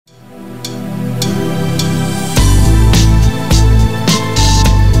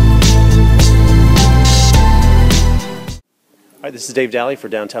This is Dave Daly for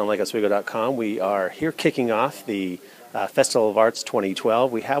DowntownLakeOswego.com. We are here kicking off the Festival of Arts 2012.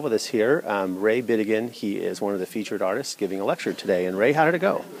 We have with us here Ray Bidegain. He is one of the featured artists giving a lecture today. And Ray, how did it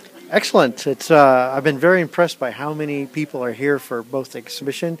go? Excellent. I've been very impressed by how many people are here for both the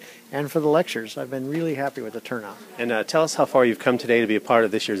exhibition and for the lectures. I've been really happy with the turnout. And tell us how far you've come today to be a part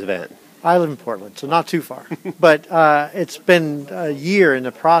of this year's event. I live in Portland, so not too far. But it's been a year in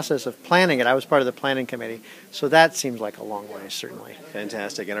the process of planning it. I was part of the planning committee, so that seems like a long way, certainly.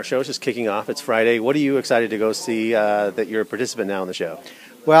 Fantastic. And our show is just kicking off. It's Friday. What are you excited to go see that you're a participant now in the show?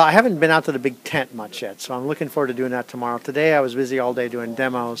 Well, I haven't been out to the big tent much yet, so I'm looking forward to doing that tomorrow. Today I was busy all day doing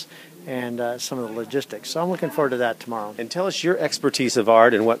demos and some of the logistics, so I'm looking forward to that tomorrow. And tell us your expertise of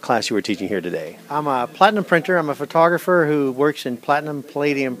art and what class you were teaching here today. I'm a platinum printer. I'm a photographer who works in platinum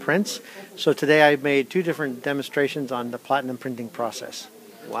palladium prints. So today I made two different demonstrations on the platinum printing process.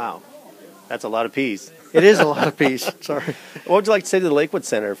 Wow. That's a lot of P's. It is a lot of P's. Sorry. What would you like to say to the Lakewood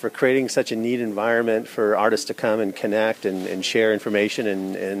Center for creating such a neat environment for artists to come and connect and share information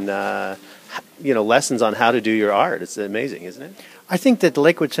and lessons on how to do your art? It's amazing, isn't it? I think that the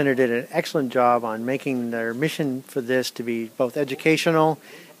Lakewood Center did an excellent job on making their mission for this to be both educational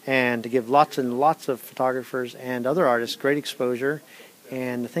and to give lots and lots of photographers and other artists great exposure.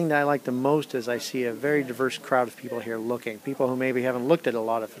 And the thing that I like the most is I see a very diverse crowd of people here looking. People who maybe haven't looked at a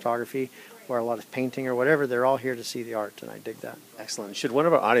lot of photography or a lot of painting or whatever, they're all here to see the art, and I dig that. Excellent. Should one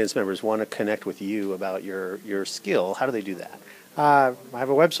of our audience members want to connect with you about your skill, how do they do that? I have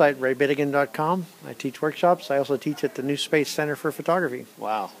a website, raybidegain.com. I teach workshops. I also teach at the New Space Center for Photography.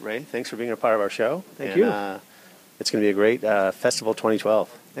 Wow. Ray, thanks for being a part of our show. Thank you. It's going to be a great Festival 2012.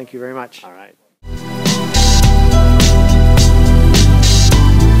 Thank you very much. All right.